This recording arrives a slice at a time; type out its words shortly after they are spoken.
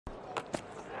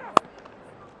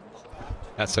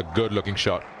That's a good looking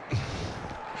shot.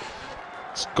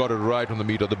 It's got it right on the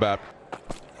meat of the bat.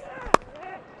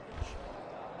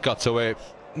 Cuts away.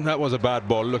 That was a bad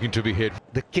ball looking to be hit.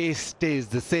 The case stays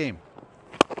the same.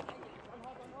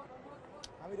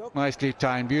 Nicely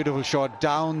timed, beautiful shot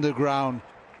down the ground.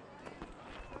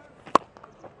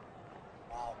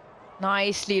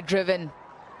 Nicely driven.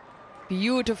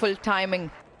 Beautiful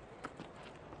timing.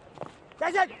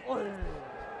 A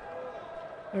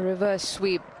reverse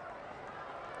sweep.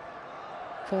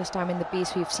 First time in the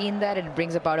piece we've seen that. It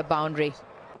brings about a boundary.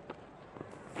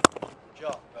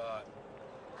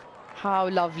 How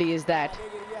lovely is that?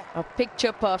 A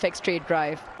picture perfect straight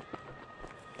drive.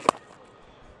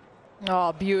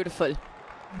 Oh, beautiful.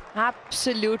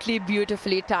 Absolutely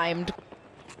beautifully timed.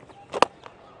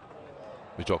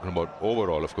 We're talking about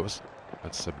overall, of course.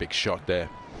 That's a big shot there.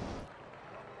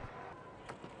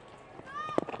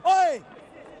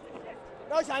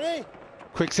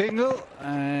 Quick single,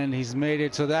 and he's made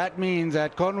it. So that means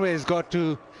that Conway's got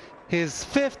to his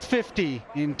 5th 50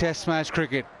 in Test match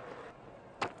cricket.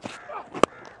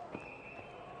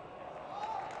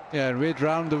 Yeah, with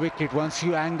round the wicket, once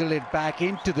you angle it back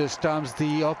into the stumps,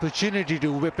 the opportunity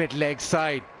to whip it leg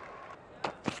side.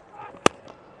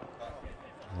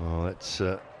 Well, that's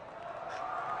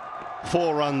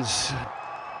 4 runs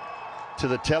to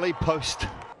the telly post.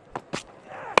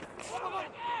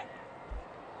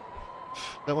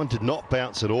 That one did not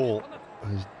bounce at all.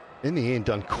 In the end,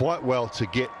 done quite well to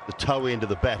get the toe end of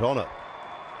the bat on it.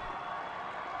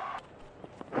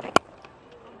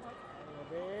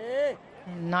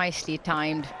 Nicely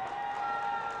timed.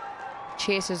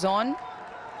 Chase is on.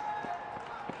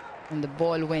 And the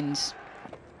ball wins.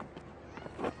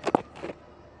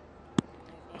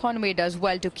 Conway does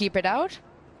well to keep it out.